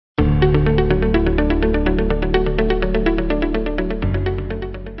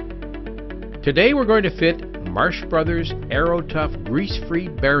Today we're going to fit Marsh Brothers AeroTough grease-free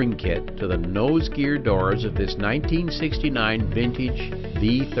bearing kit to the nose gear doors of this 1969 vintage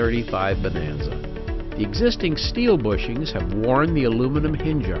V35 Bonanza. The existing steel bushings have worn the aluminum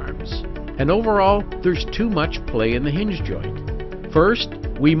hinge arms, and overall there's too much play in the hinge joint. First,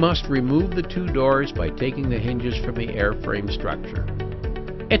 we must remove the two doors by taking the hinges from the airframe structure.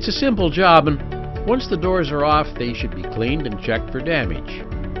 It's a simple job, and once the doors are off, they should be cleaned and checked for damage.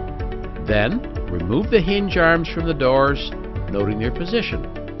 Then, remove the hinge arms from the doors, noting their position.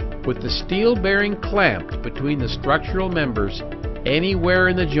 With the steel bearing clamped between the structural members, anywhere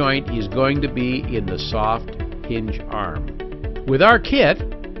in the joint is going to be in the soft hinge arm. With our kit,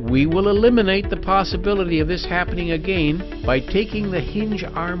 we will eliminate the possibility of this happening again by taking the hinge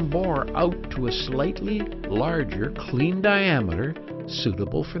arm bore out to a slightly larger, clean diameter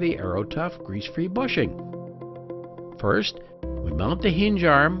suitable for the AeroTough grease-free bushing. First, we mount the hinge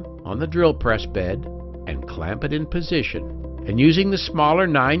arm on the drill press bed and clamp it in position, and using the smaller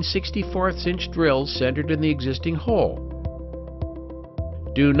 9/64 inch drills centered in the existing hole.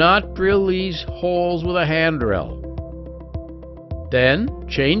 Do not drill these holes with a hand drill. Then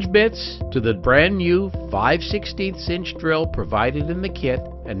change bits to the brand new 5/16 inch drill provided in the kit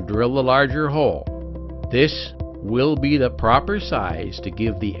and drill the larger hole. This will be the proper size to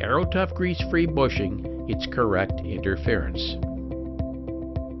give the AeroTough grease-free bushing its correct interference.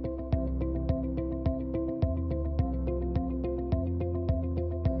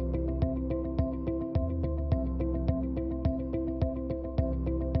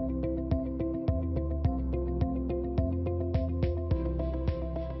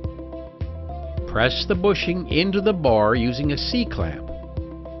 Press the bushing into the bore using a C-clamp,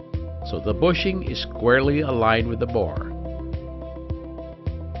 so the bushing is squarely aligned with the bore.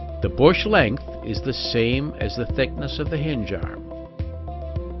 The bush length is the same as the thickness of the hinge arm.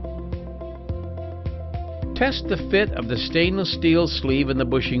 Test the fit of the stainless steel sleeve in the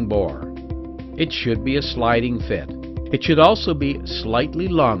bushing bore. It should be a sliding fit. It should also be slightly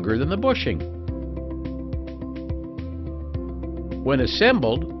longer than the bushing. When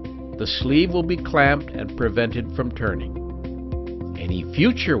assembled, the sleeve will be clamped and prevented from turning. Any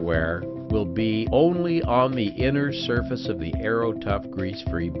future wear will be only on the inner surface of the AeroTough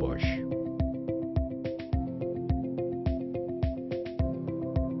grease-free bush.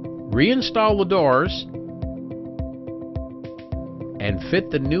 Reinstall the doors and fit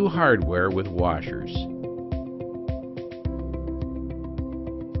the new hardware with washers.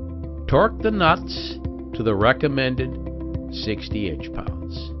 Torque the nuts to the recommended 60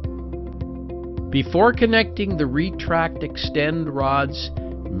 inch-pounds. Before connecting the retract extend rods,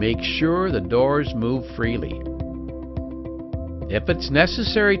 make sure the doors move freely. If it's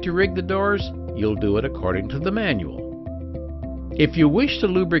necessary to rig the doors, you'll do it according to the manual. If you wish to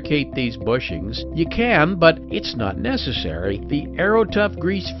lubricate these bushings, you can, but it's not necessary. The AeroTough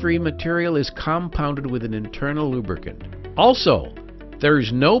grease-free material is compounded with an internal lubricant. Also, there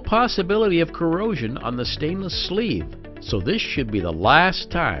is no possibility of corrosion on the stainless sleeve, so this should be the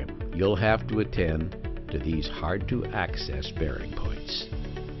last time you'll have to attend to these hard-to-access bearing points.